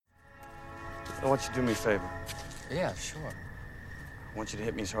I want you to do me a favor. Yeah, sure. I want you to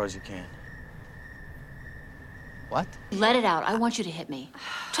hit me as hard as you can. What? Let it out. I want you to hit me.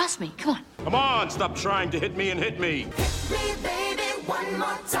 Trust me. Come on. Come on, stop trying to hit me and hit me. Hit me, baby, one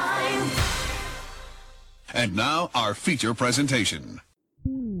more time. And now, our feature presentation.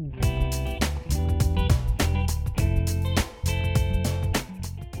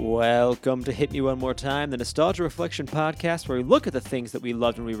 Welcome to Hit Me One More Time, the Nostalgia Reflection podcast where we look at the things that we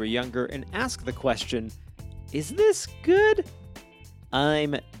loved when we were younger and ask the question, is this good?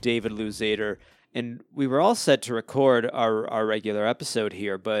 I'm David Luzader, and we were all set to record our regular episode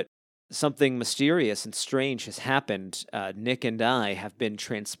here, but something mysterious and strange has happened. Nick and I have been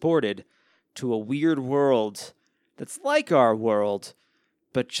transported to a weird world that's like our world,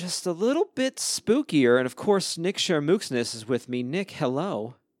 but just a little bit spookier. And of course, Nick Sharmooksness is with me. Nick,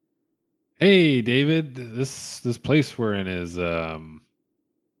 hello. Hey, David. This place we're in is I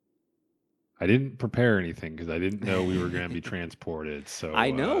didn't prepare anything because I didn't know we were going to be transported. So I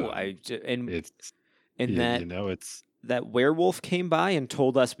know. That werewolf came by and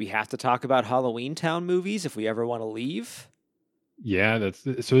told us we have to talk about Halloween Town movies if we ever want to leave. Yeah,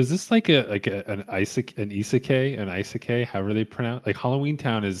 so. Is this like an isekai, however they pronounce? Like Halloween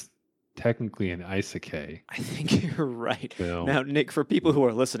Town is technically an isekai. I think you're right. So, now, Nick, for people who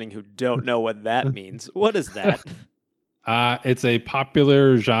are listening who don't know what that means, what is that? It's a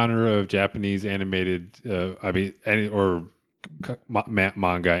popular genre of Japanese animated,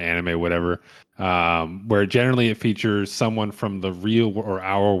 manga, anime, whatever, where generally it features someone from the real or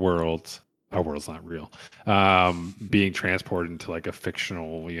our world. Our world's not real. Being transported into like a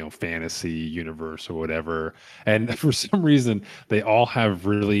fictional, fantasy universe or whatever. And for some reason, they all have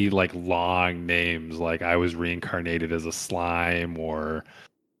really like long names. Like I was reincarnated as a slime, or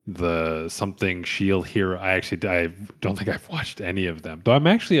the something shield hero. I don't think I've watched any of them, though I'm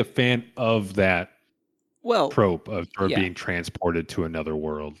actually a fan of that trope of being transported to another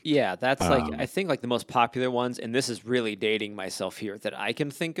world. Yeah, that's I think like the most popular ones, and this is really dating myself here, that I can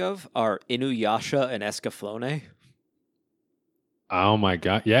think of are Inuyasha and Escaflowne. Oh my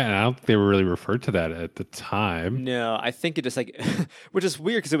god, yeah, and I don't think they were really referred to that at the time. No, I think it just which is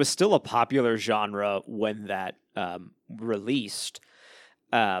weird because it was still a popular genre when that released,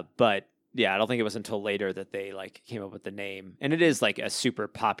 but yeah, I don't think it was until later that they came up with the name, and it is like a super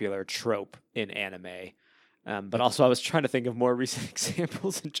popular trope in anime. But also, I was trying to think of more recent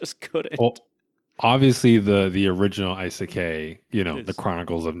examples and just couldn't. Well, obviously, the original isekai, the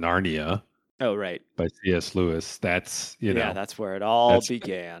Chronicles of Narnia. Oh, right. By C.S. Lewis. That's, Yeah, that's where it all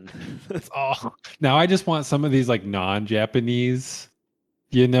began. That's all. Now, I just want some of these non-Japanese,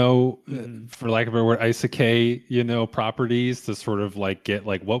 for lack of a better word, isekai, properties to sort of get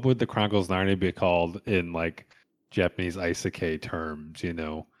what would the Chronicles of Narnia be called in Japanese isekai terms,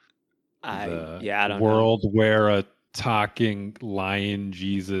 I don't know. World where a talking lion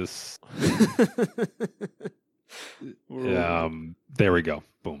Jesus. There we go.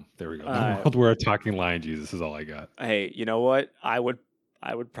 Boom. There we go. The world where a talking lion Jesus is all I got. Hey, you know what? I would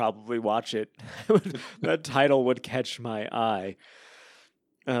probably watch it. That title would catch my eye.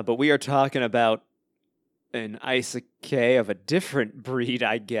 But we are talking about an isekai of a different breed,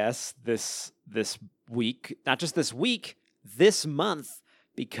 I guess, this week. Not just this week, this month.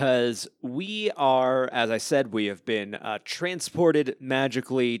 Because we are, as I said, we have been transported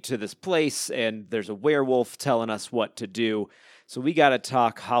magically to this place, and there's a werewolf telling us what to do. So we got to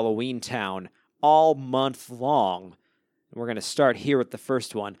talk Halloween Town all month long. And we're going to start here with the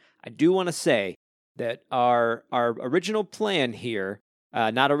first one. I do want to say that our original plan here,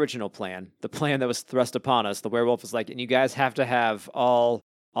 not original plan, the plan that was thrust upon us, the werewolf is and you guys have to have all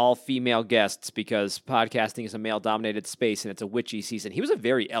female guests because podcasting is a male-dominated space and it's a witchy season. He was a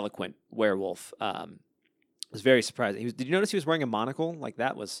very eloquent werewolf. I was very surprised. Did you notice he was wearing a monocle?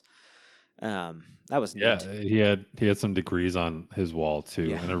 That was neat. Yeah, he had some degrees on his wall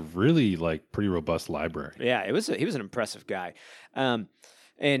too, and a really pretty robust library. Yeah, he was an impressive guy.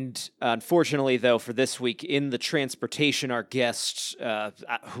 And unfortunately, though, for this week in the transportation, our guests, I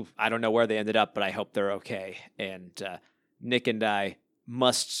don't know where they ended up, but I hope they're okay. And Nick and I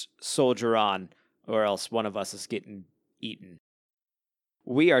must soldier on, or else one of us is getting eaten.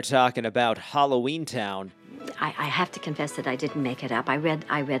 We are talking about Halloween Town. I have to confess that I didn't make it up. I read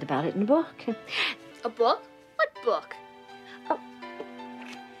about it in a book. A book? What book? Oh.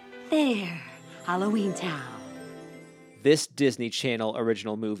 There. Halloween Town. This Disney Channel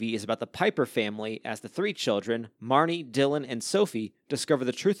original movie is about the Piper family as the three children, Marnie, Dylan, and Sophie, discover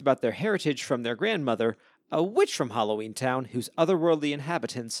the truth about their heritage from their grandmother, a witch from Halloween Town whose otherworldly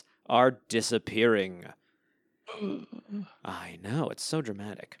inhabitants are disappearing. I know, it's so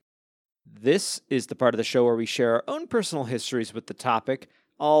dramatic. This is the part of the show where we share our own personal histories with the topic.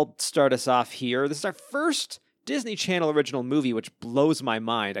 I'll start us off here. This is our first Disney Channel original movie, which blows my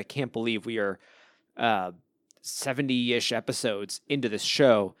mind. I can't believe we are 70-ish episodes into this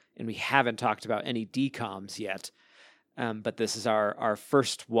show, and we haven't talked about any DCOMs yet. But this is our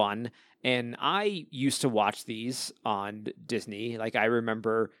first one, and I used to watch these on Disney. Like, I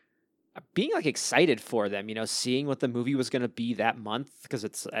remember being like excited for them, seeing what the movie was going to be that month, because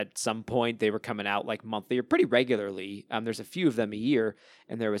it's at some point they were coming out like monthly or pretty regularly. There's a few of them a year,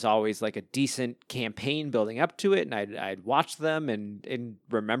 and there was always like a decent campaign building up to it, and I'd watch them and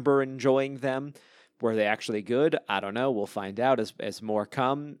remember enjoying them. Were they actually good? I don't know. We'll find out as more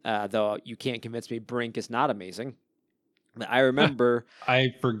come. Though you can't convince me Brink is not amazing. I remember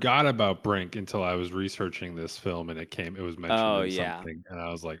I forgot about Brink until I was researching this film, and it was mentioned in something, and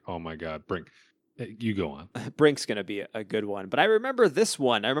I was like, oh my God, Brink. You go on. Brink's going to be a good one. But I remember this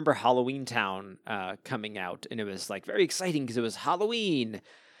one. I remember Halloween Town coming out, and it was like very exciting because it was Halloween.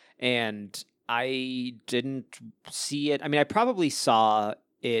 And I didn't see it. I mean, I probably saw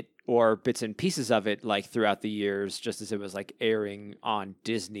it or bits and pieces of it like throughout the years, just as it was like airing on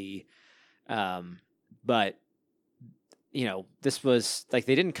Disney. But this was like,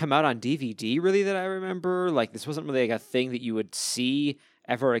 they didn't come out on DVD really that I remember. Like, this wasn't really like a thing that you would see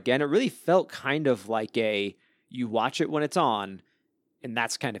ever again. It really felt kind of like you watch it when it's on, and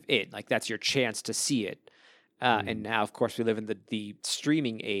that's kind of it. Like, that's your chance to see it. And now, of course, we live in the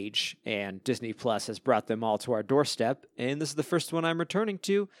streaming age, and Disney Plus has brought them all to our doorstep. And this is the first one I'm returning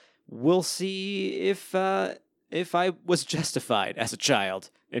to. We'll see if I was justified as a child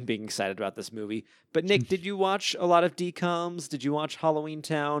in being excited about this movie. But Nick, did you watch a lot of DCOMs? Did you watch Halloween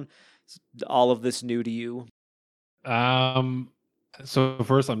Town? Is all of this new to you? So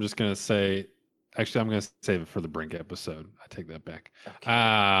first, I'm just gonna say, actually, I'm gonna save it for the Brink episode. I take that back.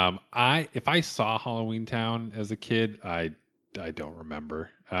 Okay. If I saw Halloween Town as a kid, I don't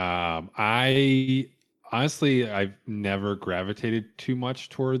remember. I honestly, I've never gravitated too much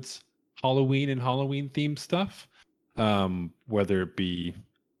towards Halloween and Halloween themed stuff. Whether it be,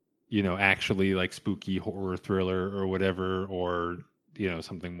 actually like spooky horror thriller or whatever, or,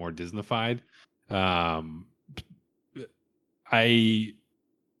 something more Disneyfied. I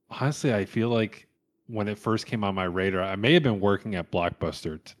feel like when it first came on my radar, I may have been working at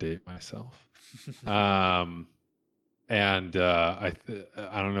Blockbuster to date myself. I don't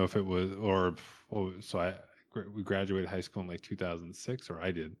know if it was, we graduated high school in like 2006, or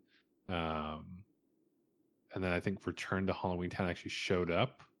I did. And then I think Return to Halloween Town actually showed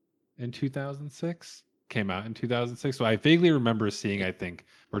up in 2006, came out in 2006. So I vaguely remember seeing, I think,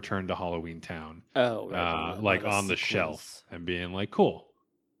 Return to Halloween Town, like on the shelf, and being like, cool.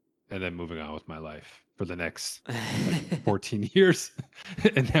 And then moving on with my life for the next 14 years.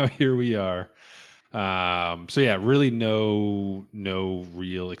 And now here we are. So yeah, really no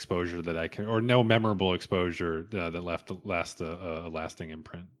real exposure that I can, or no memorable exposure that left a lasting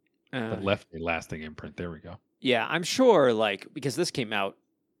imprint. That left a lasting imprint. There we go. Yeah, I'm sure, like, because this came out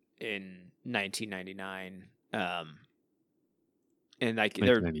in 1999, and like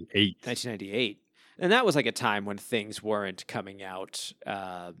 1998, and that was like a time when things weren't coming out,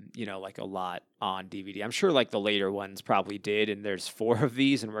 like a lot on DVD. I'm sure like the later ones probably did, and there's 4 of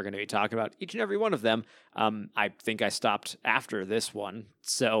these, and we're going to be talking about each and every one of them. I think I stopped after this one,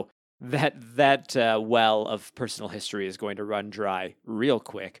 so that well of personal history is going to run dry real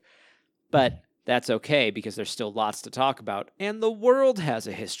quick. But that's okay, because there's still lots to talk about. And the world has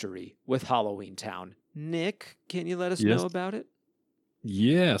a history with Halloween Town. Nick, can you let us know about it?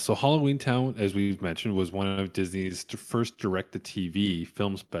 Yeah, so Halloween Town, as we've mentioned, was one of Disney's first direct-to-TV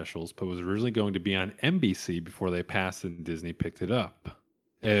film specials, but was originally going to be on NBC before they passed and Disney picked it up.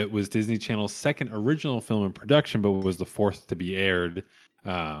 It was Disney Channel's second original film in production, but was the 4th to be aired.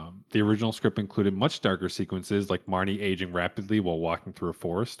 The original script included much darker sequences, like Marnie aging rapidly while walking through a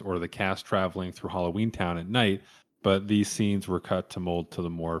forest, or the cast traveling through Halloween Town at night, but these scenes were cut to mold to the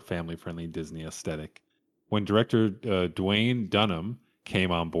more family-friendly Disney aesthetic. When director Dwayne Dunham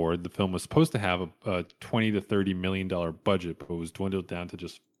came on board, the film was supposed to have a $20 to $30 million budget, but was dwindled down to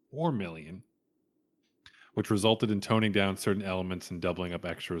just $4 million, which resulted in toning down certain elements and doubling up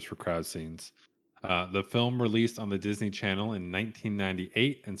extras for crowd scenes. The film released on the Disney Channel in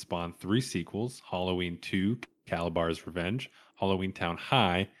 1998 and spawned 3 sequels: Halloween 2, Calabar's Revenge, Halloween Town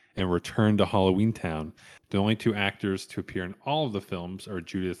High, and Return to Halloween Town. The only 2 actors to appear in all of the films are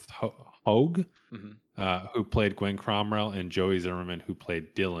Judith Hoag, who played Gwen Cromwell, and Joey Zimmerman, who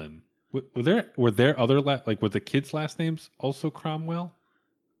played Dylan. Were there other were the kids' last names also Cromwell?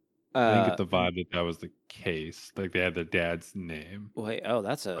 I didn't get the vibe that was the case. Like, they had their dad's name. Wait,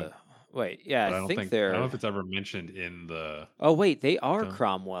 that's a Wait, yeah, But I think they're. I don't know if it's ever mentioned in the. Oh wait, they are So-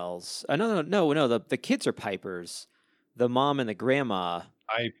 Cromwells. No. The kids are Pipers. The mom and the grandma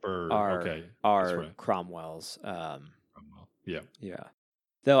Piper. are Okay. That's are right. Cromwells. Yeah. Yeah.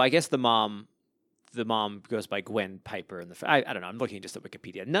 Though I guess the mom goes by Gwen Piper in the. I don't know. I'm looking just at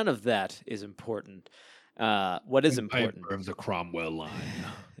Wikipedia. None of that is important. What is important? Piper of the Cromwell line.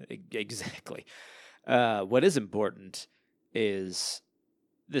 Exactly. What is important is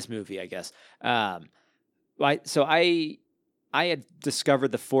this movie, I guess. So I had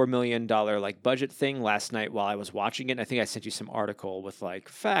discovered the $4 million like budget thing last night while I was watching it. And I think I sent you some article with like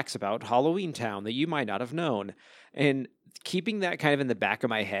facts about Halloween Town that you might not have known. And keeping that kind of in the back of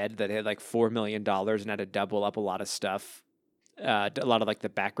my head that it had like $4 million and had to double up a lot of stuff, a lot of like the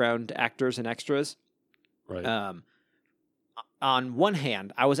background actors and extras. Right. On one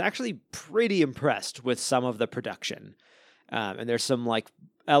hand, I was actually pretty impressed with some of the production. And there's some like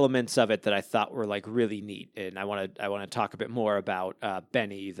elements of it that I thought were like really neat. And I want to talk a bit more about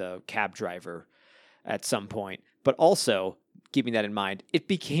Benny, the cab driver, at some point. But also, keeping that in mind, it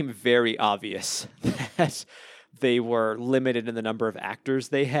became very obvious that they were limited in the number of actors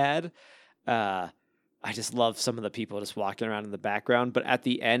they had. I just love some of the people just walking around in the background. But at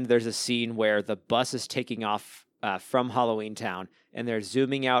the end, there's a scene where the bus is taking off from Halloween Town, and they're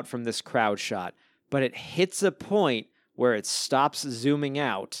zooming out from this crowd shot. But it hits a point where it stops zooming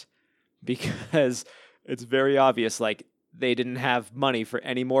out because it's very obvious, like, they didn't have money for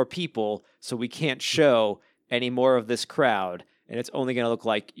any more people, so we can't show any more of this crowd, and it's only going to look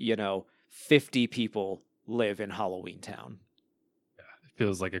like, 50 people live in Halloween Town. It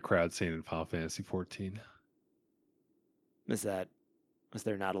feels like a crowd scene in Final Fantasy 14. Was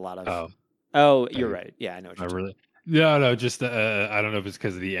there not a lot of... Oh, you're right. Yeah, I know what you're not talking really. No, just I don't know if it's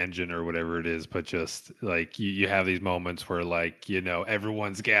because of the engine or whatever it is, but just like you have these moments where like,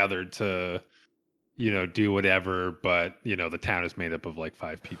 everyone's gathered to, do whatever, but the town is made up of like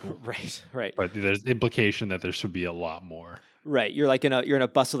 5 people. Right. But there's implication that there should be a lot more. Right. You're in a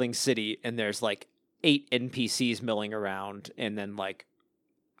bustling city and there's like 8 NPCs milling around and then like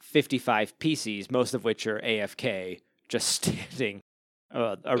 55 PCs, most of which are AFK, just standing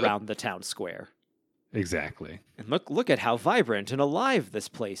around the town square. Exactly. And look at how vibrant and alive this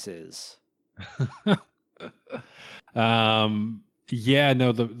place is. Yeah,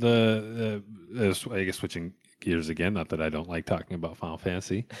 no, the I guess switching gears again, not that I don't like talking about Final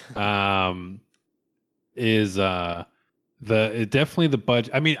Fantasy. Is definitely the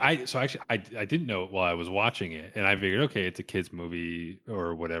budget. I mean, I didn't know it while I was watching it, and I figured, okay, it's a kids movie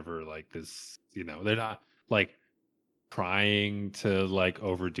or whatever, like this, they're not like trying to like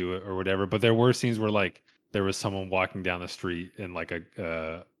overdo it or whatever, but there were scenes where like there was someone walking down the street in like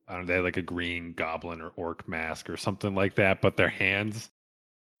a I don't know, they had like a green goblin or orc mask or something like that, but their hands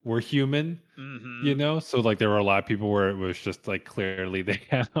were human, so like there were a lot of people where it was just like clearly they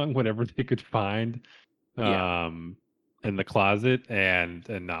had on whatever they could find in the closet and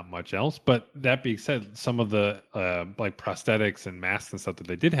not much else. But that being said, some of the like prosthetics and masks and stuff that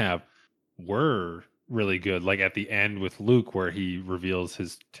they did have were really good, like at the end with Luke where he reveals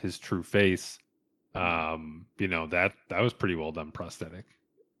his true face. That was pretty well done prosthetic.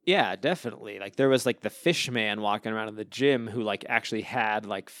 Yeah, definitely. Like there was like the fish man walking around in the gym who like actually had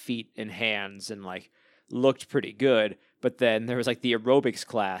like feet and hands and like looked pretty good. But then there was like the aerobics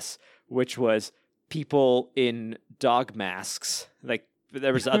class, which was people in dog masks. Like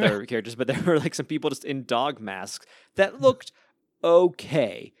there was other characters, but there were like some people just in dog masks that looked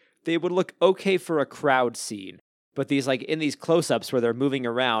okay. They would look okay for a crowd scene, but these like in these close-ups where they're moving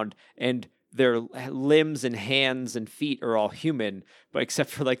around and their limbs and hands and feet are all human, but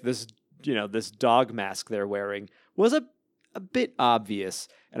except for like this, this dog mask they're wearing was a bit obvious.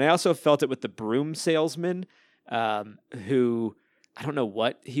 And I also felt it with the broom salesman, who I don't know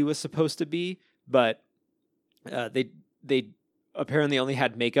what he was supposed to be, but they apparently only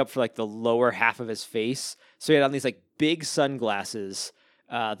had makeup for like the lower half of his face, so he had on these like big sunglasses.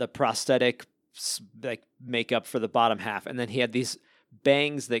 The prosthetic like makeup for the bottom half, and then he had these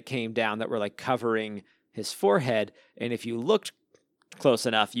bangs that came down that were like covering his forehead, and if you looked close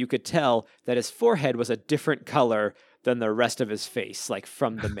enough you could tell that his forehead was a different color than the rest of his face, like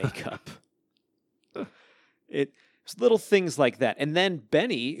from the makeup. It was little things like that. And then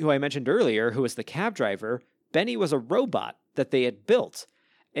Benny, who I mentioned earlier, who was the cab driver, Benny was a robot that they had built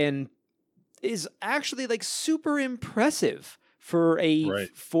and is actually like super impressive for a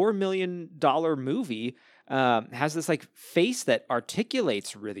 $4 million movie. Has this like face that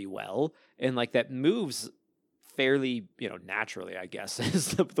articulates really well and like that moves fairly, naturally, I guess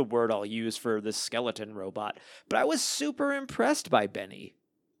is the word I'll use for this skeleton robot. But I was super impressed by Benny.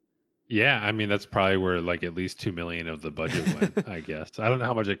 Yeah, I mean that's probably where like at least 2 million of the budget went. I guess I don't know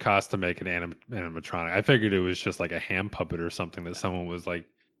how much it cost to make an animatronic. I figured it was just like a hand puppet or something that someone was like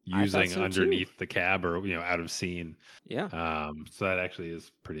I thought using so too. underneath the cab or out of scene. Yeah. So that actually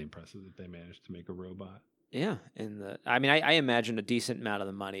is pretty impressive that they managed to make a robot. Yeah, I mean, I imagine a decent amount of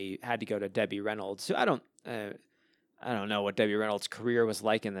the money had to go to Debbie Reynolds. So I don't know what Debbie Reynolds' career was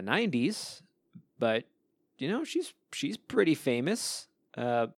like in the '90s, but she's pretty famous.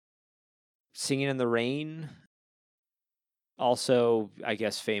 Singing in the Rain. Also, I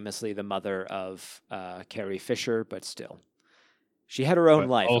guess famously the mother of Carrie Fisher, but still, she had her own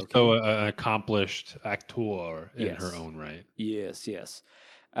life. Also, okay? an accomplished actor in her Yes. own right. Yes.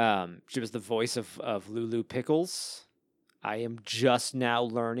 She was the voice of Lulu Pickles. I am just now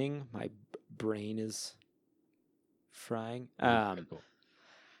learning. My brain is frying.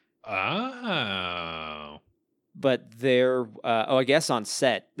 Oh. But I guess on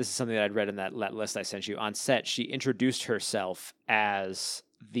set, this is something that I'd read in that list I sent you. On set, she introduced herself as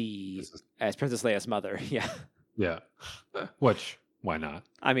Princess Leia's mother. Yeah. Yeah. Which, why not?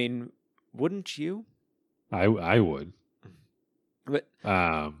 I mean, wouldn't you? I would. But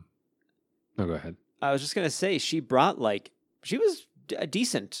No, go ahead. I was just gonna say she was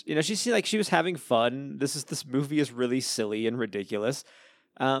decent. She seemed like she was having fun. This movie is really silly and ridiculous.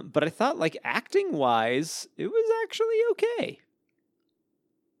 But I thought, like, acting wise, it was actually okay.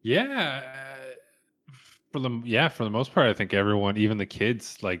 Yeah, for the most part, I think everyone, even the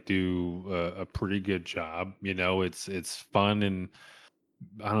kids, like do a pretty good job. It's fun and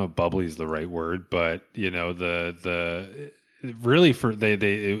I don't know, if bubbly is the right word, but the really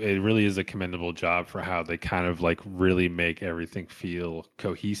it really is a commendable job for how they kind of like really make everything feel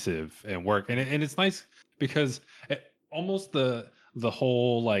cohesive and work, and it's nice because almost the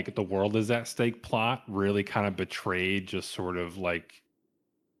whole like the world is at stake plot really kind of betrayed just sort of like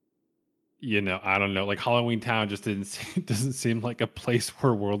I don't know, like Halloween Town just doesn't seem like a place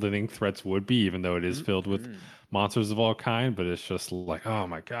where world-ending threats would be, even though it is filled with monsters of all kind. But it's just like, oh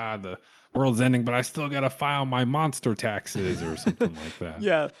my god, the world's ending, but I still gotta file my monster taxes or something like that.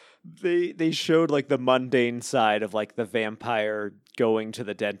 Yeah, they showed like the mundane side of like the vampire going to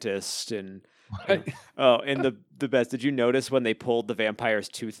the dentist and and the best. Did you notice when they pulled the vampire's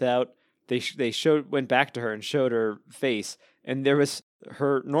tooth out? They went back to her and showed her face, and there was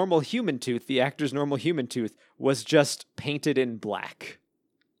her normal human tooth. The actor's normal human tooth was just painted in black.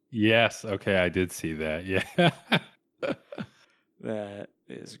 Yes. Okay, I did see that. Yeah. That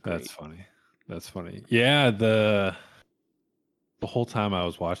is great. That's funny. Yeah. The whole time I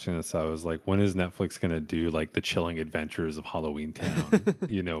was watching this, I was like, when is Netflix gonna do like the Chilling Adventures of Halloween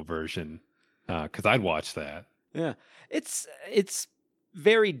Town, version? Because I'd watch that. Yeah, it's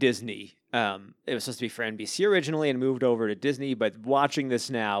very Disney. It was supposed to be for NBC originally and moved over to Disney, but watching this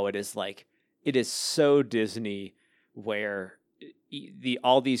now, it is so Disney, where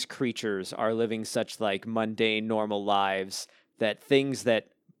all these creatures are living such like mundane, normal lives that things that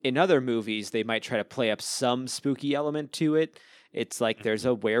in other movies they might try to play up some spooky element to it. It's like there's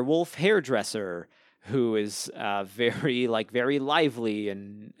a werewolf hairdresser who is very lively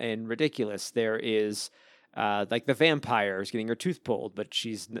and ridiculous. There is like the vampire is getting her tooth pulled, but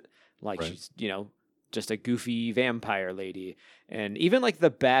she's Right. she's just a goofy vampire lady. And even like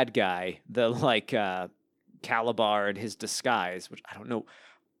the bad guy, the like Calabar and his disguise, which I don't know.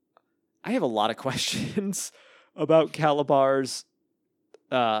 I have a lot of questions about Calabar's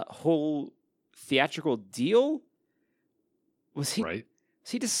whole theatrical deal. Was he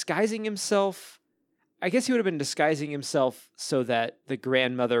disguising himself? I guess he would have been disguising himself so that the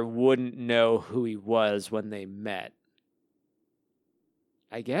grandmother wouldn't know who he was when they met.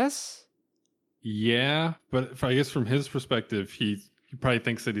 I guess? Yeah, but I guess from his perspective, he probably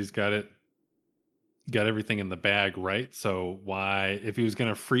thinks that he's got everything in the bag, right? So why, if he was going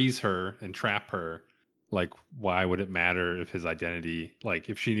to freeze her and trap her, like why would it matter if his identity, like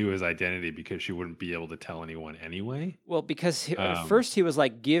if she knew his identity, because she wouldn't be able to tell anyone anyway? Well, because at first he was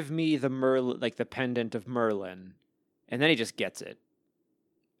like, "Give me the Merlin, like the pendant of Merlin," and then he just gets it,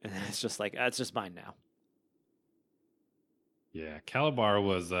 and then it's just like, "It's just mine now." Yeah, Calabar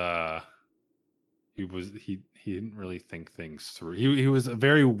was he didn't really think things through. He was a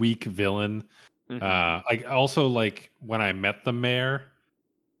very weak villain. Like also like when I met the mayor,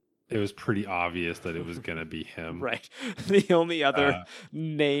 it was pretty obvious that it was gonna be him. Right. The only other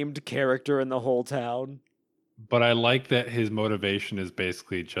named character in the whole town. But I like that his motivation is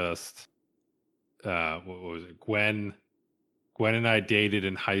basically just what was it? Gwen and I dated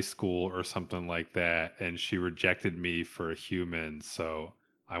in high school or something like that, and she rejected me for a human, so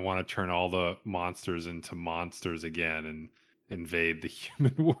I want to turn all the monsters into monsters again, invade the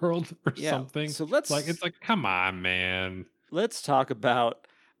human world or Yeah, something. so let's- it's like, come on, man. Let's talk about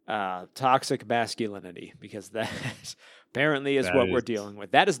toxic masculinity, because that apparently is That what we're is- dealing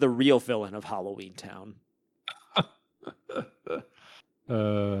with. That is the real villain of Halloween Town.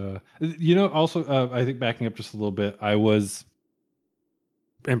 Also, I think backing up just a little bit, I was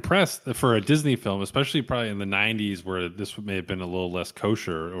impressed for a Disney film, especially probably in the 90s where this may have been a little less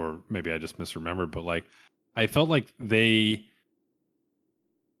kosher, or maybe I just misremembered, but like I felt like they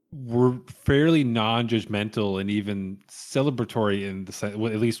were fairly non-judgmental and even celebratory in the sense,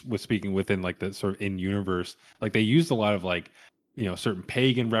 well, at least with speaking within like the sort of in-universe. Like they used a lot of like, certain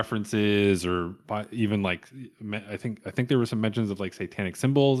pagan references, or even like I think there were some mentions of like satanic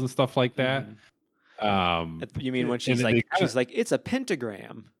symbols and stuff like that. You mean when and she's they like, kinda- it's a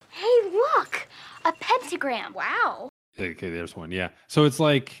pentagram? Hey, look! A pentagram. Wow. Okay, there's one. Yeah. So it's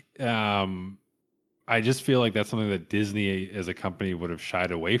like, I just feel like that's something that Disney as a company would have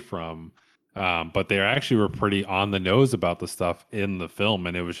shied away from. But they actually were pretty on the nose about the stuff in the film.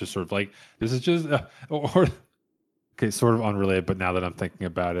 And it was just sort of like, this is just, okay, sort of unrelated, but now that I'm thinking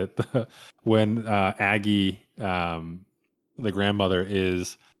about it, when Aggie, the grandmother,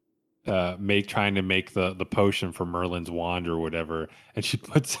 is trying to make the potion for Merlin's wand or whatever, and she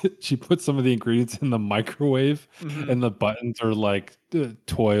puts some of the ingredients in the microwave, and the buttons are like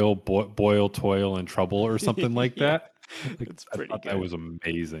boil, toil, and trouble or something like that. Like, It's I pretty thought good. that was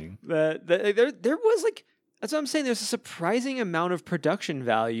amazing. There was like, that's what I'm saying. There's a surprising amount of production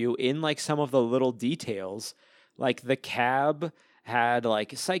value in like some of the little details. Like the cab had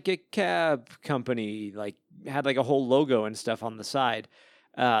like Psychic Cab Company, like had like a whole logo and stuff on the side.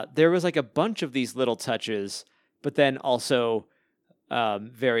 There was like a bunch of these little touches, but then also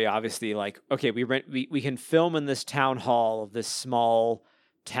very obviously like, okay, we can film in this town hall of this small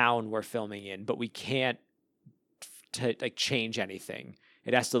town we're filming in, but we can't like change anything.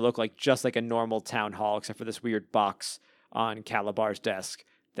 It has to look like just like a normal town hall, except for this weird box on Calabar's desk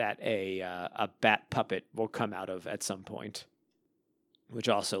that a bat puppet will come out of at some point, which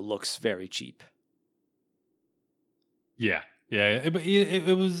also looks very cheap. Yeah. But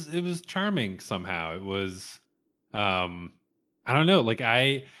it was charming somehow. It was, I don't know. Like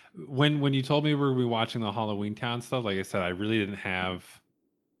when you told me we were watching the Halloween Town stuff, like I said, I really didn't have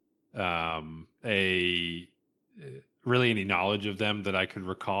really any knowledge of them that I could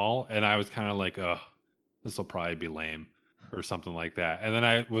recall, and I was kind of like, oh, this will probably be lame or something like that. And then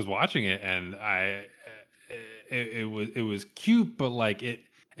I was watching it, and it was cute, but like it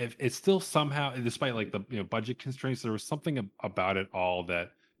still somehow, despite like the budget constraints, there was something about it all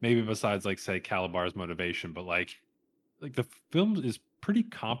that maybe besides like say Calabar's motivation, but like the film is pretty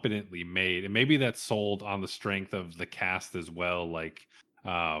competently made, and maybe that's sold on the strength of the cast as well. Like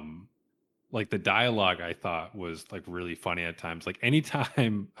the dialogue I thought was like really funny at times. Like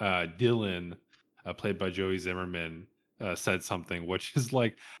anytime Dylan, played by Joey Zimmerman, said something, which is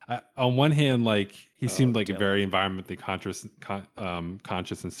like, on one hand, like he seemed like Dylan. a very environmentally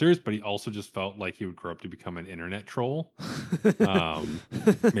conscious and serious, but he also just felt like he would grow up to become an internet troll,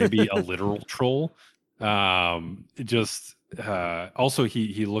 maybe a literal troll. Also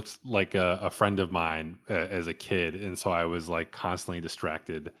he looks like a friend of mine as a kid, and so I was like constantly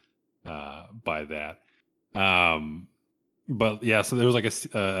distracted by that. But yeah, so there was like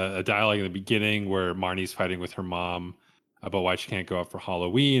a dialogue in the beginning where Marnie's fighting with her mom about why she can't go out for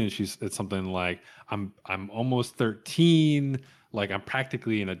Halloween, and it's something like, I'm almost 13, like I'm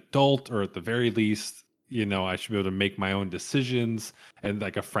practically an adult, or at the very least, I should be able to make my own decisions. And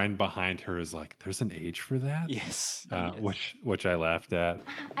like a friend behind her is like, there's an age for that? Yes. Which I laughed at.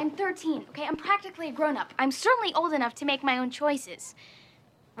 I'm 13, okay? I'm practically a grown-up. I'm certainly old enough to make my own choices.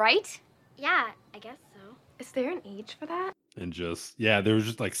 Right? Yeah, I guess so. Is there an age for that? And just, yeah, there was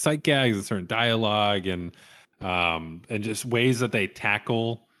just like sight gags and certain dialogue, and just ways that they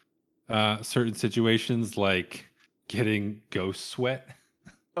tackle certain situations, like getting ghost sweat.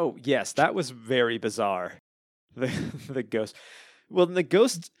 Oh yes, that was very bizarre. The ghost. Well, the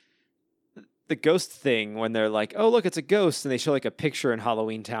ghost thing, when they're like, "Oh, look, it's a ghost," and they show like a picture in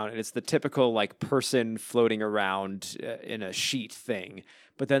Halloween Town, and it's the typical like person floating around in a sheet thing.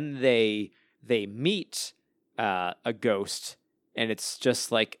 But then they meet a ghost, and it's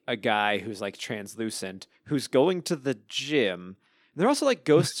just like a guy who's like translucent, who's going to the gym. And they're also like,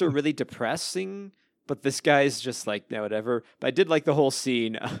 ghosts are really depressing, but this guy's just like, no, whatever. But I did like the whole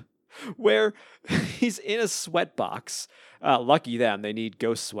scene where he's in a sweat box. Lucky them, they need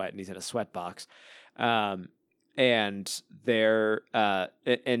ghost sweat, and he's in a sweat box. And they're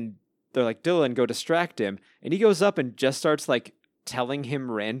like, Dylan, go distract him. And he goes up and just starts like telling him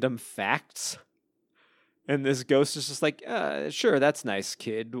random facts. And this ghost is just like, sure, that's nice,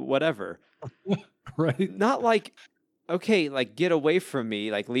 kid, whatever. Right. Not like, okay, like, get away from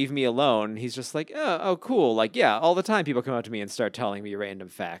me, like, leave me alone. He's just like, oh, cool. Like, yeah, all the time people come up to me and start telling me random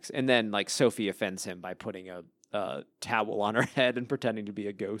facts. And then, like, Sophie offends him by putting a towel on her head and pretending to be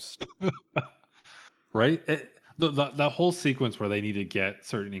a ghost. Right? The whole sequence where they need to get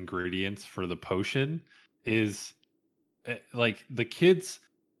certain ingredients for the potion is like the kids.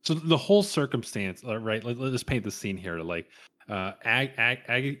 So the whole circumstance, right? Let's paint the scene here. Like,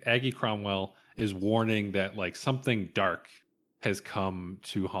 Aggie Cromwell is warning that like something dark has come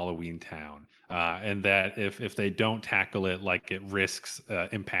to Halloween Town, and that if they don't tackle it, like it risks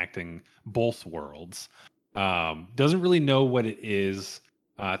impacting both worlds. Doesn't really know what it is.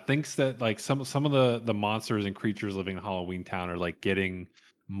 Thinks that like some of the monsters and creatures living in Halloween Town are like getting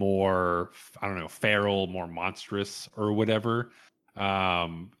more, I don't know, feral, more monstrous or whatever.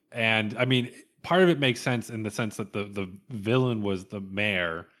 And I mean, part of it makes sense in the sense that the villain was the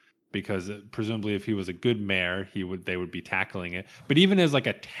mayor, because presumably if he was a good mayor, they would be tackling it. But even as like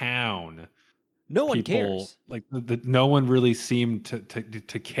a town, no one cares. Like no one really seemed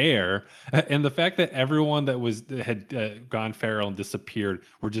to care, and the fact that everyone that had gone feral and disappeared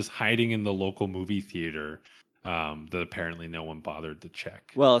were just hiding in the local movie theater, that apparently no one bothered to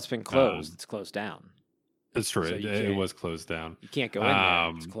check. Well, it's been closed. It's closed down. It's true. So it was closed down. You can't go in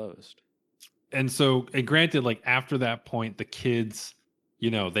there. It's closed. And so, and granted, like after that point, the kids,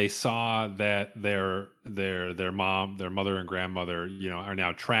 they saw that their mother and grandmother, are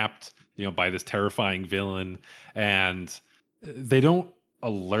now trapped, by this terrifying villain, and they don't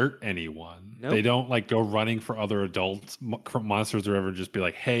alert anyone. Nope. They don't like go running for other adults, monsters, or ever just be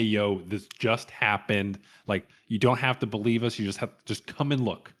like, "Hey, yo, this just happened." Like, you don't have to believe us. You just come and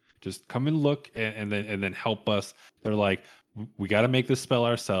look. Just come and look, and then help us. They're like, we got to make this spell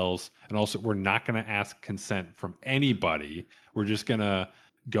ourselves, and also we're not going to ask consent from anybody. We're just gonna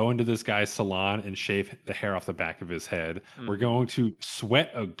go into this guy's salon and shave the hair off the back of his head. We're going to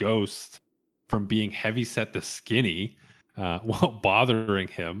sweat a ghost from being heavy set to skinny while bothering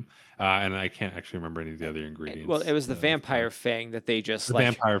him. And I can't actually remember any of the other ingredients. Well, it was the vampire fang that they just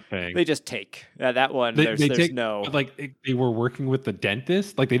vampire fang. They just take that one. There's no like they were working with the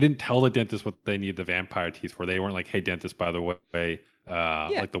dentist. Like they didn't tell the dentist what they need the vampire teeth for. They weren't like, "Hey, dentist, by the way,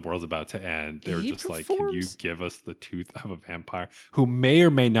 like the world's about to end." They were just like, "Can you give us the tooth of a vampire who may or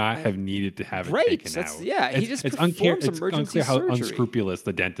may not have needed to have it taken out?" Yeah, it's unclear how unscrupulous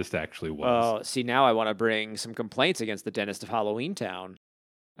the dentist actually was. Oh, see, now I want to bring some complaints against the dentist of Halloween Town.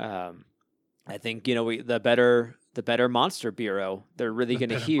 I think the better Monster Bureau. They're really going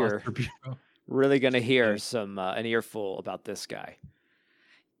to hear some an earful about this guy,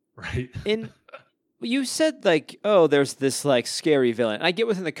 right? You said like, oh, there's this like scary villain. I get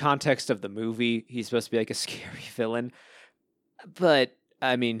within the context of the movie, he's supposed to be like a scary villain, but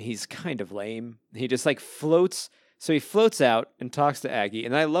I mean, he's kind of lame. He just like floats. So he floats out and talks to Aggie,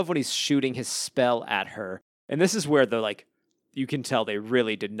 and I love when he's shooting his spell at her. And this is where you can tell they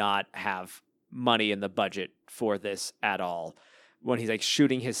really did not have money in the budget for this at all. When he's like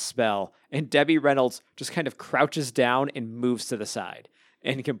shooting his spell, and Debbie Reynolds just kind of crouches down and moves to the side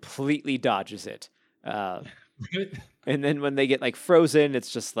and completely dodges it. And then when they get like frozen,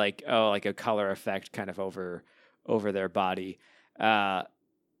 it's just like, like a color effect kind of over their body. And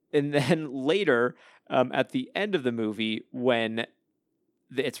then later, at the end of the movie, when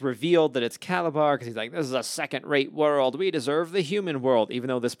it's revealed that it's Calabar, because he's like, "This is a second-rate world. We deserve the human world." Even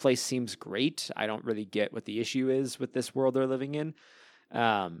though this place seems great, I don't really get what the issue is with this world they're living in.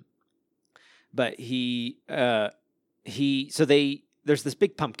 But there's this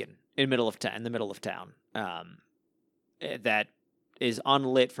big pumpkin in the middle of town, that is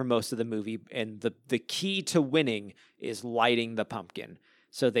unlit for most of the movie, and the key to winning is lighting the pumpkin.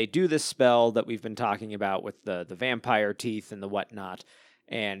 So they do this spell that we've been talking about with the vampire teeth and the whatnot,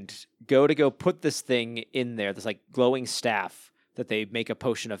 and go put this thing in there, this like glowing staff that they make a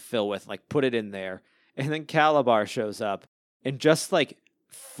potion of fill with, like put it in there. And then Calabar shows up and just like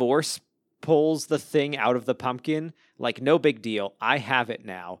force pulls the thing out of the pumpkin. Like, no big deal. I have it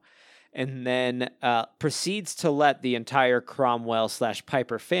now. And then proceeds to let the entire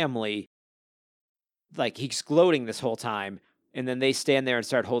Cromwell/Piper family, like, he's gloating this whole time. And then they stand there and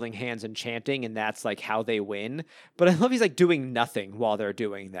start holding hands and chanting, and that's like how they win. But I love he's like doing nothing while they're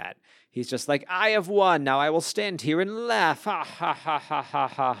doing that. He's just like, "I have won. Now I will stand here and laugh. Ha ha ha ha ha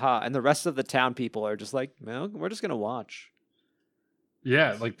ha ha." And the rest of the town people are just like, "Well, we're just gonna watch."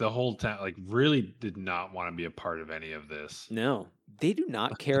 Yeah, like the whole town, like really did not want to be a part of any of this. No, they do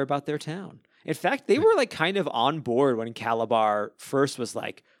not care about their town. In fact, they were like kind of on board when Calabar first was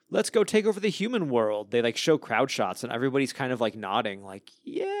like, let's go take over the human world. They like show crowd shots and everybody's kind of like nodding like,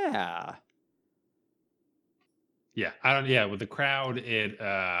 yeah. Yeah, I don't. Yeah, with the crowd,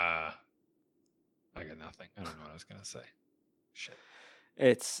 I got nothing. I don't know what I was gonna say. Shit.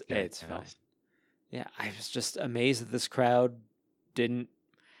 It's fine. Yeah, I was just amazed that this crowd didn't.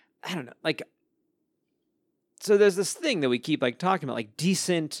 I don't know, like. So there's this thing that we keep like talking about, like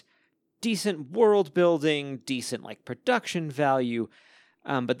decent world building, decent like production value,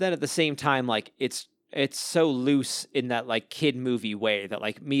 but then at the same time, like it's so loose in that like kid movie way that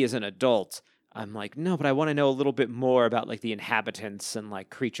like me as an adult. I'm like, no, but I want to know a little bit more about like the inhabitants and like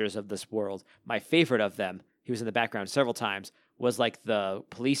creatures of this world. My favorite of them, he was in the background several times, was like the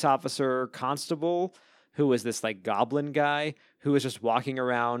police officer constable who was this like goblin guy who was just walking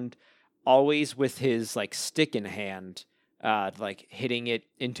around always with his like stick in hand, like hitting it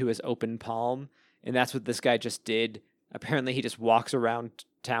into his open palm. And that's what this guy just did. Apparently he just walks around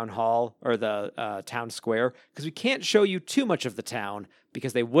town hall or the town square because we can't show you too much of the town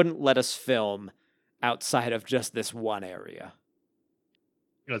because they wouldn't let us film outside of just this one area.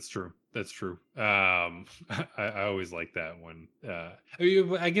 That's true. I always like that one.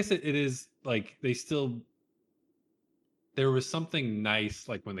 I guess it is like there was something nice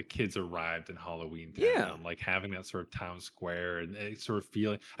like when the kids arrived in Halloween Town, yeah, like having that sort of town square and sort of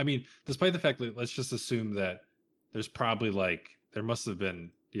feeling. I mean, despite the fact that let's just assume that there's probably like there must have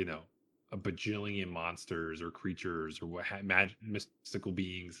been, you know, a bajillion monsters or creatures or mystical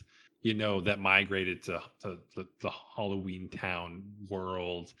beings, you know, that migrated to the Halloween Town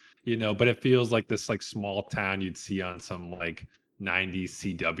world, you know, but it feels like this like small town you'd see on some like 90s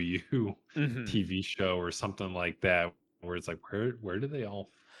CW TV show or something like that, where it's like, where do they all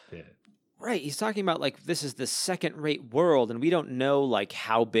fit? Right. He's talking about like this is the second-rate world, and we don't know like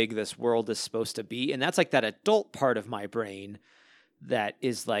how big this world is supposed to be. And that's like that adult part of my brain that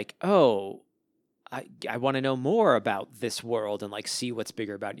is like, oh, I want to know more about this world and like see what's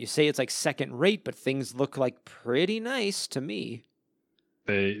bigger about it. You say it's like second-rate, but things look like pretty nice to me.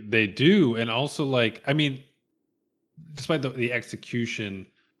 They do, and also like, I mean, despite the execution,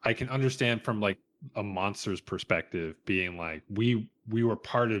 I can understand from like a monster's perspective being like, we were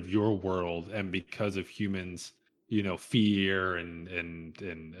part of your world, and because of humans, you know, fear and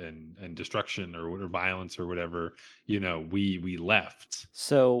destruction or violence or whatever, you know, we left.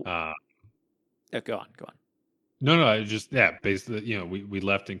 So go on. No, I just, yeah, basically, you know, we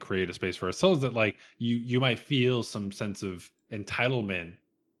left and created a space for ourselves that like you might feel some sense of entitlement,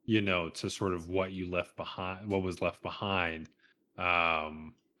 you know, to sort of what you left behind, what was left behind.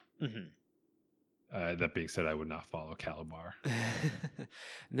 That being said, I would not follow Calabar.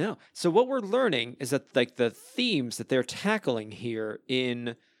 No. So what we're learning is that like the themes that they're tackling here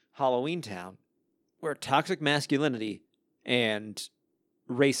in Halloween Town were toxic masculinity and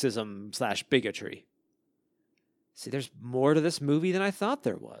racism / bigotry. See, there's more to this movie than I thought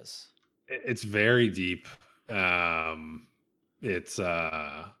there was. It's very deep. It's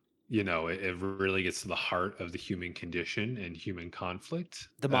you know, it really gets to the heart of the human condition and human conflict.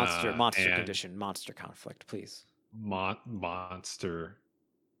 The monster condition, monster conflict, please. Monster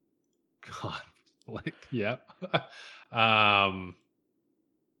conflict. Yep. Yeah,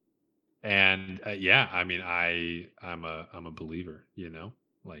 I mean, I'm a believer, you know,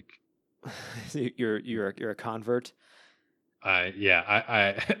 like you're a convert.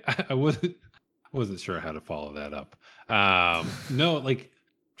 I wasn't sure how to follow that up. No, like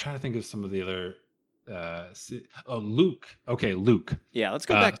trying to think of some of the other Luke. Okay, Luke. Yeah, let's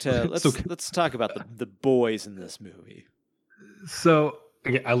go back to let's talk about the boys in this movie. So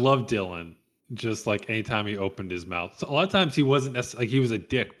okay, I love Dylan. Just like anytime he opened his mouth, so a lot of times he wasn't necessarily like he was a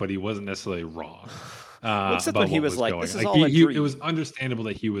dick, but he wasn't necessarily wrong. Except when he was like, "This is like, all a dream." It was understandable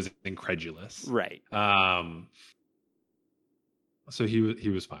that he was incredulous, right? So he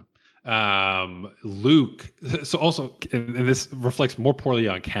was fine. Luke. So also, and this reflects more poorly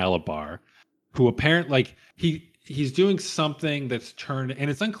on Calabar, who apparently like he's doing something that's turned, and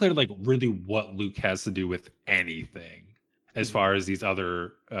it's unclear like really what Luke has to do with anything as far as these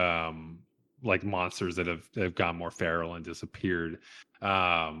other like monsters that have gone more feral and disappeared.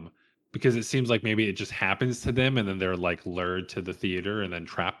 Because it seems like maybe it just happens to them, and then they're like lured to the theater and then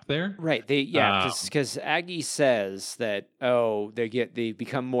trapped there. Right. Because Aggie says that they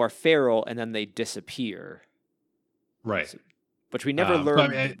become more feral and then they disappear. Right. So, but we never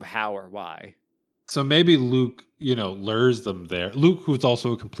learn how or why. So maybe Luke, you know, lures them there. Luke, who's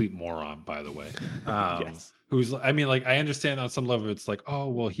also a complete moron, by the way. Yes. Who's, I mean, like, I understand on some level it's like, oh,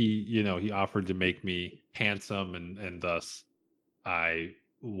 well, he offered to make me handsome, and thus I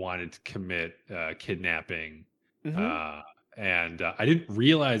wanted to commit kidnapping and I didn't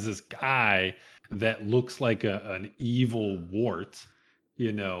realize this guy that looks like an evil wart,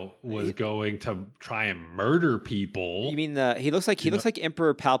 was going to try and murder people. You mean he looks like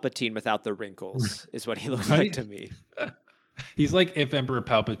Emperor Palpatine without the wrinkles is what he looks Right? like to me. He's like if Emperor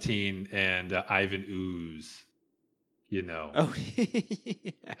Palpatine and Ivan Ooze, Oh,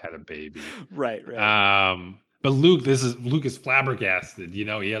 had a baby. right. But Luke is flabbergasted. He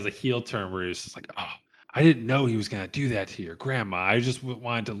has a heel turn where he's just like, oh, I didn't know he was gonna do that to your grandma. I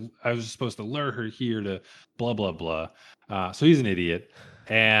was supposed to lure her here to blah blah blah. So he's an idiot,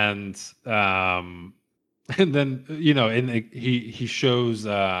 and then he shows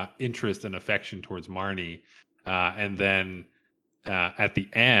interest and affection towards Marnie, and then at the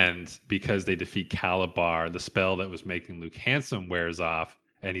end, because they defeat Calabar, the spell that was making Luke handsome wears off,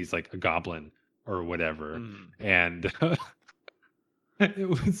 and he's like a goblin or whatever. And it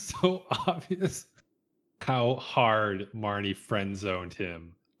was so obvious how hard Marnie friend zoned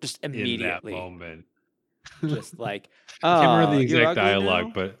him Just in immediately. that moment. Just like, I can't remember the you're exact ugly dialogue,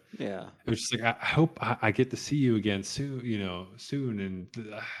 now? but Yeah. it was just like, I hope I get to see you again soon, soon. And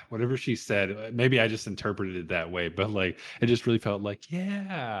whatever she said, maybe I just interpreted it that way, but like, it just really felt like,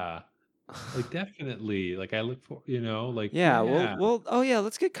 yeah, like definitely. Like I look for, like, Yeah, yeah. well, oh yeah,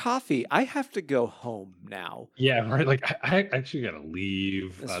 let's get coffee. I have to go home now. Yeah, right. Like I actually gotta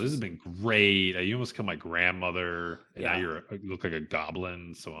leave. This This was- has been great. You almost become my grandmother, and now Yeah. you look like a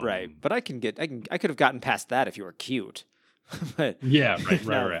goblin. So Right. But I could have gotten past that if you were cute. But yeah, right.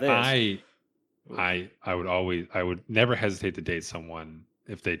 now this. I would never hesitate to date someone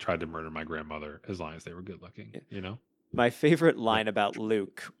if they tried to murder my grandmother, as long as they were good looking. My favorite line about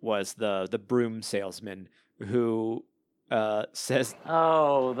Luke was the broom salesman who says,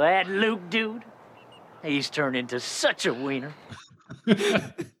 Oh, that Luke dude? He's turned into such a wiener.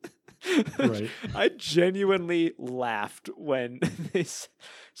 Right. I genuinely laughed when they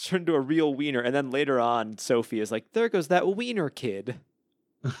turned into a real wiener. And then later on, Sophie is like, there goes that wiener kid.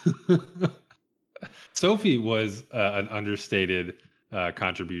 Sophie was an understated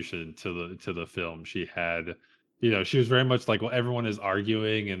contribution to the film. She had, she was very much like, well, everyone is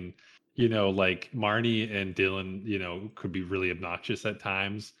arguing, and like Marnie and Dylan, could be really obnoxious at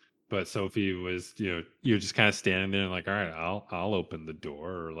times, but Sophie was, you're just kind of standing there and like, all right, I'll open the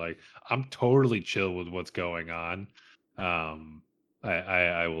door, or like, I'm totally chill with what's going on.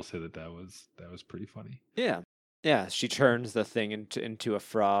 I will say that was pretty funny. Yeah. Yeah. She turns the thing into a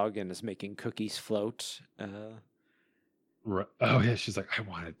frog and is making cookies float. Right. Oh yeah, she's like, I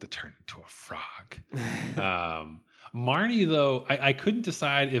wanted to turn into a frog. Marnie, though, I couldn't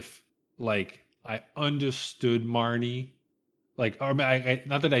decide if like I understood Marnie, like, or I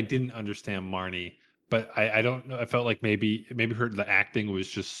not that I didn't understand Marnie, but I don't know. I felt like maybe the acting was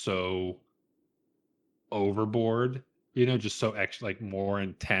just so overboard, just so actually like more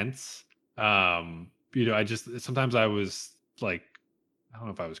intense. I just sometimes I was like, I don't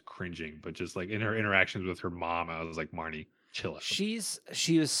know if I was cringing, but just like in her interactions with her mom, I was like, Marnie, chill out. She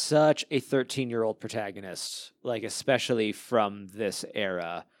was such a 13-year-old protagonist, like especially from this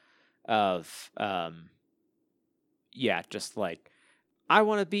era of just like, I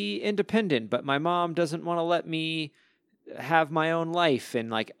want to be independent, but my mom doesn't want to let me have my own life, and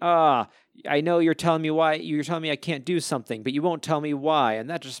like, I know you're telling me I can't do something, but you won't tell me why, and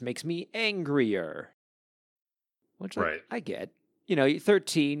that just makes me angrier. Which Right. I get. You're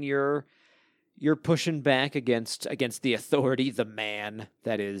 13, you're pushing back against the authority, the man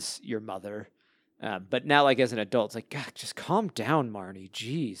that is your mother. But now, like, as an adult, it's like, God, just calm down, Marnie.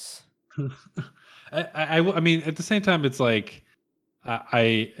 Jeez. I mean, at the same time, it's like, if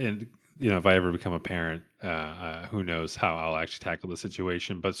I ever become a parent, who knows how I'll actually tackle the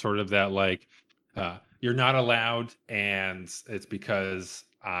situation, but sort of that, like, you're not allowed, and it's because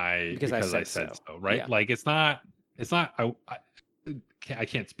I said so, right? Yeah. Like, it's not, I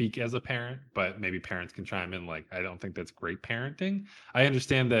can't speak as a parent, but maybe parents can chime in. Like, I don't think that's great parenting. I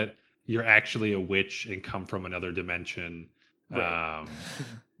understand that you're actually a witch and come from another dimension. Right.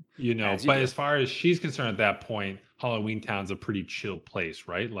 But as far as she's concerned at that point, Halloween Town's a pretty chill place,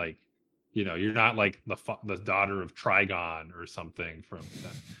 right? Like, you're not like the daughter of Trigon or something from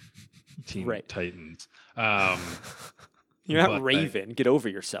Teen Right. Titans. You're not Raven. Get over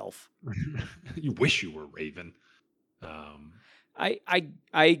yourself. You wish you were Raven.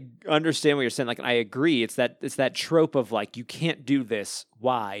 I understand what you're saying. Like, I agree. It's that trope of like, you can't do this.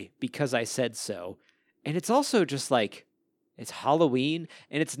 Why? Because I said so. And it's also just like, it's Halloween,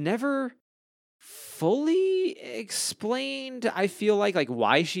 and it's never fully explained. I feel like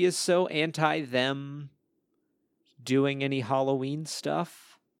why she is so anti them doing any Halloween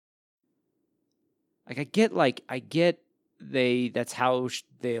stuff. I get that's how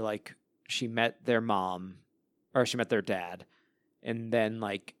they like she met their mom, or she met their dad, and then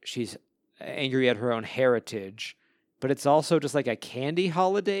like she's angry at her own heritage, but it's also just like a candy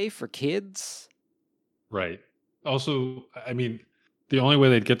holiday for kids. Right. Also, I mean, the only way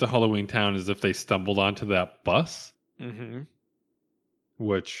they'd get to Halloween Town is if they stumbled onto that bus. Mm-hmm.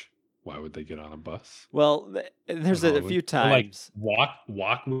 Which, why would they get on a bus? Well, there's a few times. Like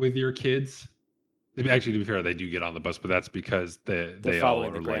walk with your kids. I mean, actually, to be fair, they do get on the bus, but that's because they all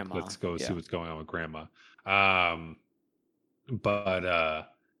are like, let's go see what's going on with grandma. But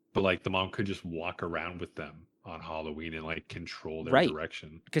like the mom could just walk around with them on Halloween and like control their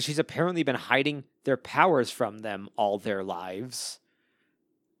direction. Because she's apparently been hiding their powers from them all their lives.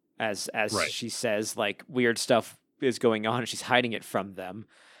 As she says, like weird stuff is going on and she's hiding it from them.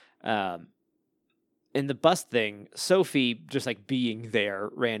 In the bus thing, Sophie just like being there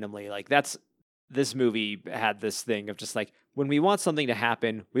randomly, like this movie had this thing of just like, when we want something to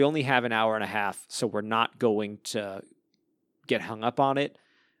happen, we only have an hour and a half, so we're not going to get hung up on it.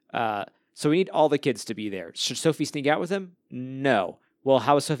 So we need all the kids to be there. Should Sophie sneak out with him? No. Well,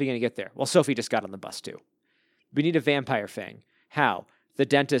 how is Sophie going to get there? Well, Sophie just got on the bus too. We need a vampire fang. How? The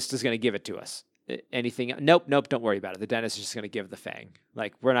dentist is going to give it to us. Anything? Nope, don't worry about it. The dentist is just going to give the fang.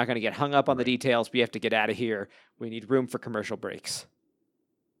 Like, we're not going to get hung up on the details. We have to get out of here. We need room for commercial breaks.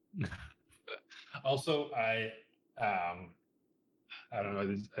 Also, I don't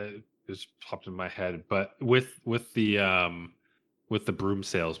know. It just popped in my head, but with the broom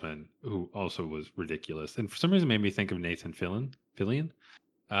salesman, who also was ridiculous, and for some reason made me think of Nathan Fillion.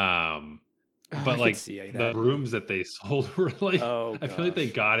 But like the brooms that they sold were like, I feel like they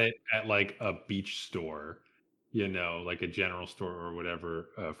got it at like a beach store, like a general store or whatever,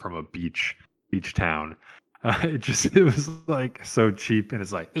 from a beach town. It was like so cheap, and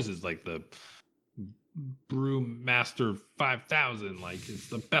it's like, this is like the Broom Master 5000, like it's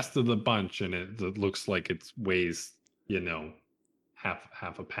the best of the bunch, and it looks like it weighs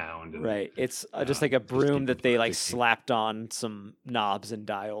half a pound. And, right, it's just like a broom that they like slapped on some knobs and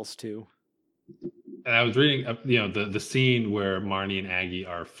dials too. And I was reading, the scene where Marnie and Aggie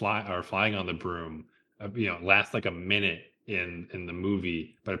are flying on the broom, lasts like a minute in the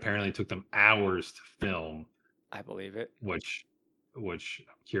movie, but apparently it took them hours to film. I believe it. Which I'm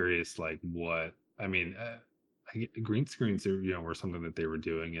curious, like what. I mean, green screens, were something that they were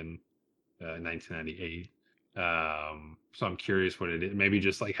doing in 1998. So I'm curious what it is. Maybe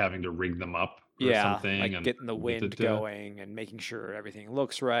just like having to rig them up or something. Like getting the wind going and making sure everything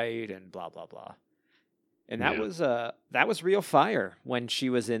looks right and blah, blah, blah. And that was real fire when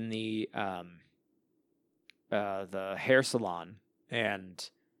she was in the hair salon and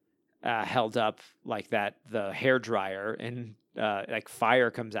held up like that, the hair dryer, and like fire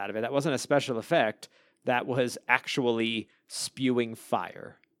comes out of it. That wasn't a special effect. That was actually spewing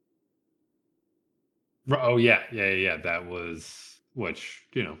fire. Oh yeah. That was, which,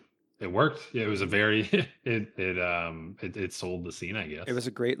 it worked. Yeah, it was a very, it sold the scene, I guess. It was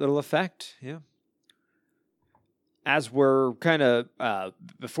a great little effect. Yeah. As we're kind of,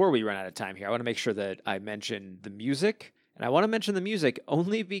 before we run out of time here, I want to make sure that I mention the music. And I want to mention the music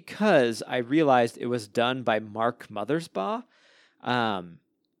only because I realized it was done by Mark Mothersbaugh. And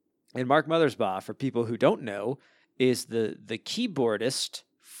Mark Mothersbaugh, for people who don't know, is the keyboardist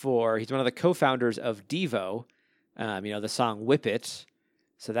he's one of the co-founders of Devo, the song Whip It.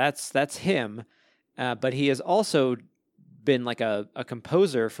 So that's him. But he has also been like a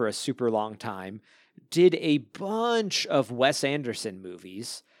composer for a super long time, did a bunch of Wes Anderson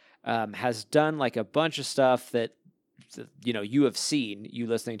movies, has done like a bunch of stuff that, you have seen, you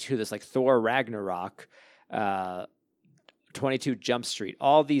listening to this, like Thor Ragnarok, 22 Jump Street,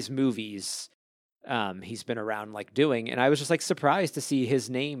 all these movies he's been around like doing. And I was just like surprised to see his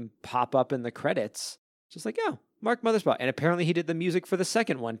name pop up in the credits. Just like, oh, Mark Mothersbaugh. And apparently he did the music for the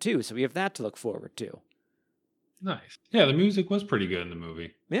second one too. So we have that to look forward to. Nice. Yeah, the music was pretty good in the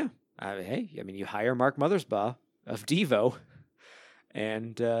movie. Yeah. You hire Mark Mothersbaugh of Devo.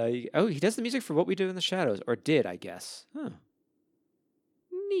 And, he does the music for What We Do in the Shadows. Or did, I guess. Huh.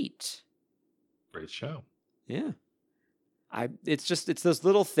 Neat. Great show. Yeah. It's those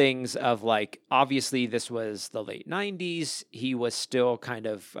little things of like, obviously this was the late 90s. He was still kind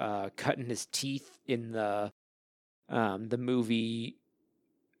of cutting his teeth in the movie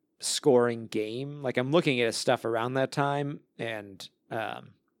scoring game. Like, I'm looking at his stuff around that time, and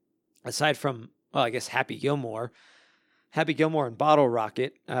aside from, well, I guess Happy Gilmore and Bottle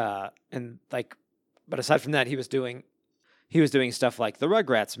Rocket, but aside from that, he was doing stuff like the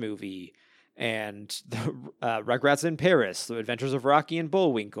Rugrats movie and the Rugrats in Paris, The Adventures of Rocky and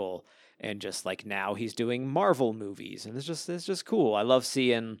Bullwinkle, and just like now he's doing Marvel movies, and it's just cool. I love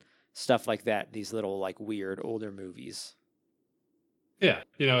seeing stuff like that, these little like weird older movies. Yeah,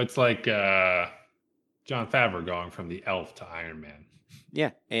 it's like Jon Favreau going from the Elf to Iron Man.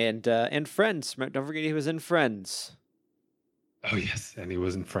 Yeah, and Friends. Don't forget he was in Friends. Oh yes, and he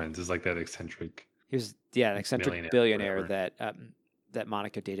was in Friends. It's like that eccentric. He was an eccentric billionaire that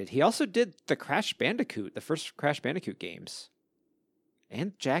Monica dated. He also did the first Crash Bandicoot games,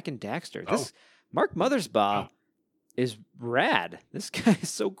 and Jak and Daxter. This Mark Mothersbaugh is rad. This guy is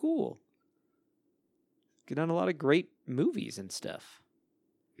so cool. He's done a lot of great movies and stuff.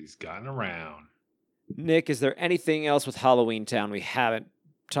 He's gotten around. Nick, is there anything else with Halloween Town we haven't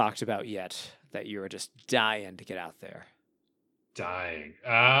talked about yet that you're just dying to get out there? Dying.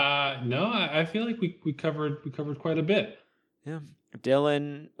 No, I feel like we covered quite a bit. Yeah.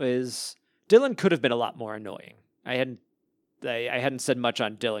 Dylan could have been a lot more annoying. I hadn't said much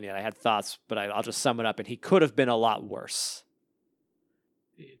on Dylan yet. I had thoughts, but I'll just sum it up, and he could have been a lot worse.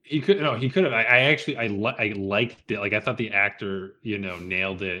 He could have. I liked it. Like, I thought the actor,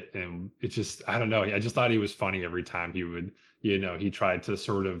 nailed it. And it just, I don't know. I just thought he was funny every time he would, he tried to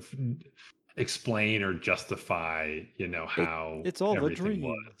sort of explain or justify, how it's all everything a dream.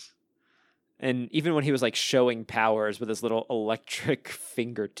 was. And even when he was like showing powers with his little electric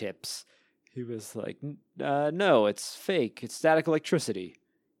fingertips, he was like, no, it's fake. It's static electricity.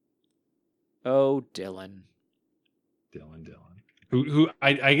 Oh, Dylan. Who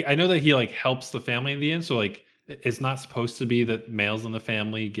I know that he like helps the family in the end. So like, it's not supposed to be that males in the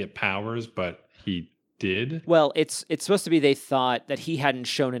family get powers, but he did. Well, it's supposed to be they thought that he hadn't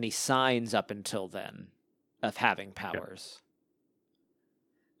shown any signs up until then of having powers. Yep.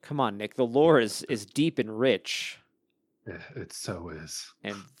 Come on, Nick. The lore is deep and rich. Yeah, it so is.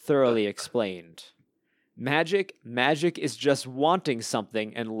 And thoroughly explained. Magic is just wanting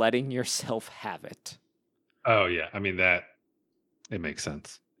something and letting yourself have it. Oh yeah, I mean it makes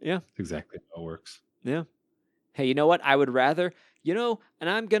sense. Yeah, that's exactly how it works. Yeah. Hey, you know what? I would rather, and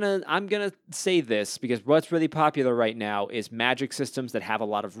I'm gonna say this because what's really popular right now is magic systems that have a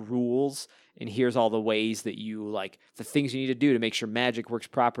lot of rules. And here's all the ways that you like the things you need to do to make sure magic works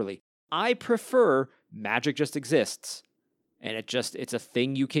properly. I prefer magic just exists, and it's a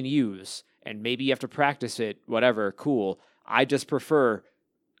thing you can use, and maybe you have to practice it. Whatever, cool. I just prefer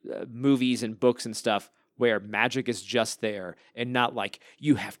movies and books and stuff where magic is just there and not like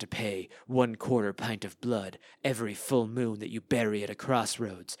you have to pay 1/4 pint of blood every full moon that you bury at a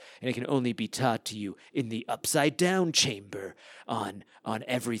crossroads, and it can only be taught to you in the upside down chamber on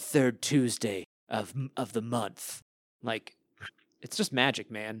every third Tuesday of the month. Like, it's just magic,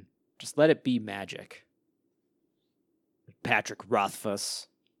 man. Just let it be magic. Patrick Rothfuss.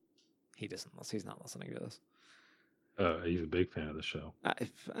 He's not listening to this. He's a big fan of the show.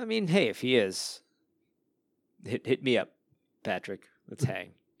 I mean, hey, if he is, hit me up, Patrick. Let's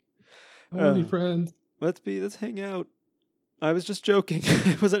hang. Any friends? Let's hang out. I was just joking.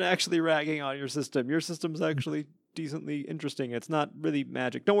 I wasn't actually ragging on your system. Your system's actually decently interesting. It's not really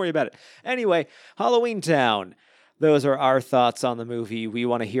magic. Don't worry about it. Anyway, Halloween Town. Those are our thoughts on the movie. We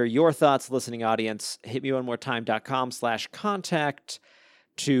want to hear your thoughts, listening audience. HitMeOneMoreTime.com/contact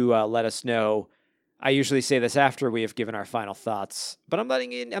to let us know. I usually say this after we have given our final thoughts, but I'm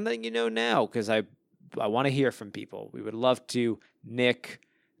letting you know now because I want to hear from people. We would love to. Nick,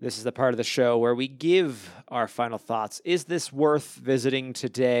 this is the part of the show where we give our final thoughts. Is this worth visiting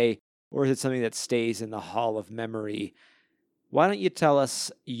today, or is it something that stays in the Hall of Memory? Why don't you tell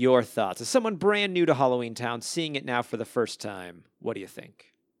us your thoughts? As someone brand new to Halloween Town, seeing it now for the first time, what do you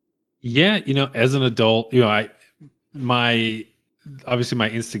think? Yeah, as an adult, my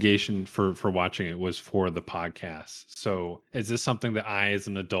instigation for watching it was for the podcast. So is this something that I, as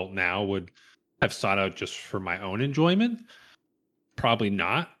an adult now, would have sought out just for my own enjoyment? Probably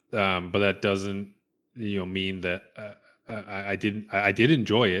not. But that doesn't, mean that I did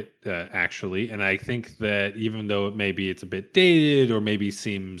enjoy it actually. And I think that even though it's a bit dated or maybe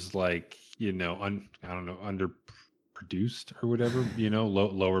seems like, underproduced or whatever,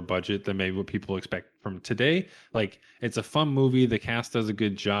 lower budget than maybe what people expect from today. Like, it's a fun movie. The cast does a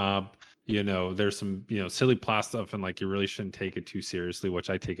good job. There's some, silly plot stuff, and like, you really shouldn't take it too seriously, which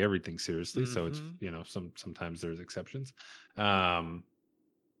I take everything seriously. Mm-hmm. So it's, sometimes there's exceptions. I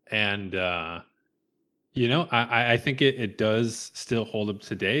think it does still hold up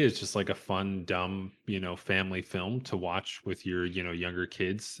today. It's just like a fun, dumb, family film to watch with your, younger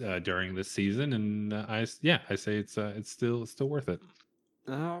kids during this season. And I say it's still worth it.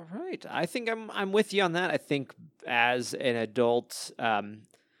 All right. I think I'm with you on that. I think as an adult,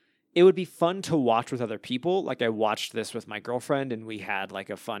 it would be fun to watch with other people. Like I watched this with my girlfriend and we had like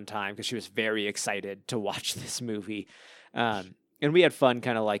a fun time because she was very excited to watch this movie. And we had fun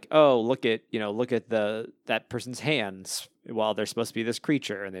kind of like, oh, look at that person's hands while they're supposed to be this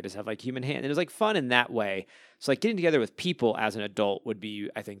creature and they just have like human hands. And it was like fun in that way. So like getting together with people as an adult would be,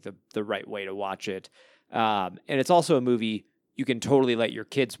 I think, the right way to watch it. And it's also a movie you can totally let your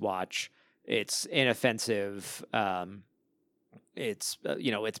kids watch. It's inoffensive. It's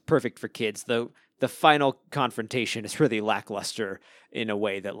it's perfect for kids. The final confrontation is really lackluster in a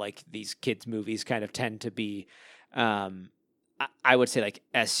way that like these kids movies kind of tend to be. I would say like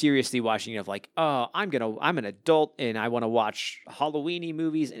as seriously watching of like, oh, I'm an adult and I want to watch Halloween-y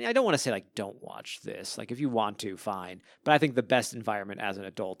movies. And I don't want to say like, don't watch this. Like if you want to, fine. But I think the best environment as an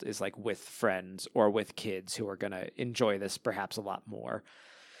adult is like with friends or with kids who are going to enjoy this perhaps a lot more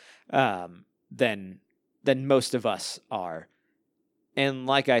than most of us are. And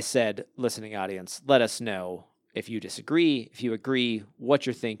like I said, listening audience, let us know if you disagree, if you agree, what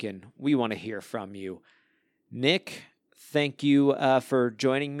you're thinking. We want to hear from you. Nick, thank you for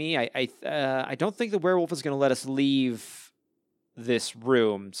joining me. I don't think the werewolf is going to let us leave this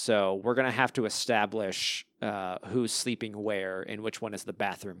room, so we're going to have to establish who's sleeping where and which one is the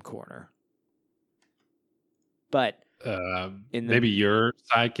bathroom corner. But maybe your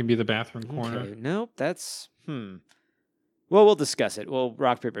side can be the bathroom corner. Okay, nope, that's Well, we'll discuss it. We'll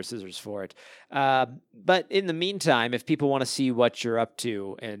rock, paper, scissors for it. But in the meantime, if people want to see what you're up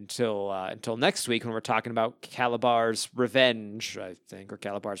to until next week when we're talking about Calabar's Revenge, I think, or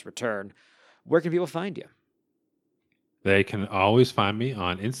Calabar's Return, where can people find you? They can always find me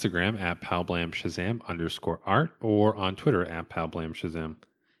on Instagram at palblamshazam_art or on Twitter at palblamshazam.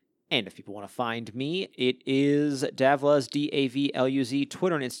 And if people want to find me, it is Davluz, Davluz,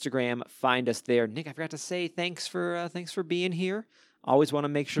 Twitter and Instagram. Find us there. Nick, I forgot to say thanks for being here. Always want to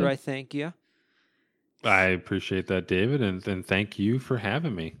make sure I thank you. I appreciate that, David, and thank you for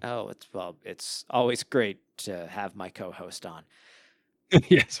having me. Oh, it's always great to have my co-host on.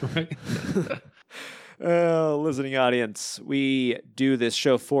 Yes, right. Listening audience, we do this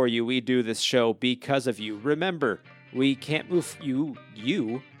show for you. We do this show because of you. Remember, we can't move you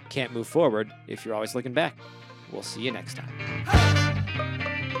can't move forward if you're always looking back. We'll see you next time.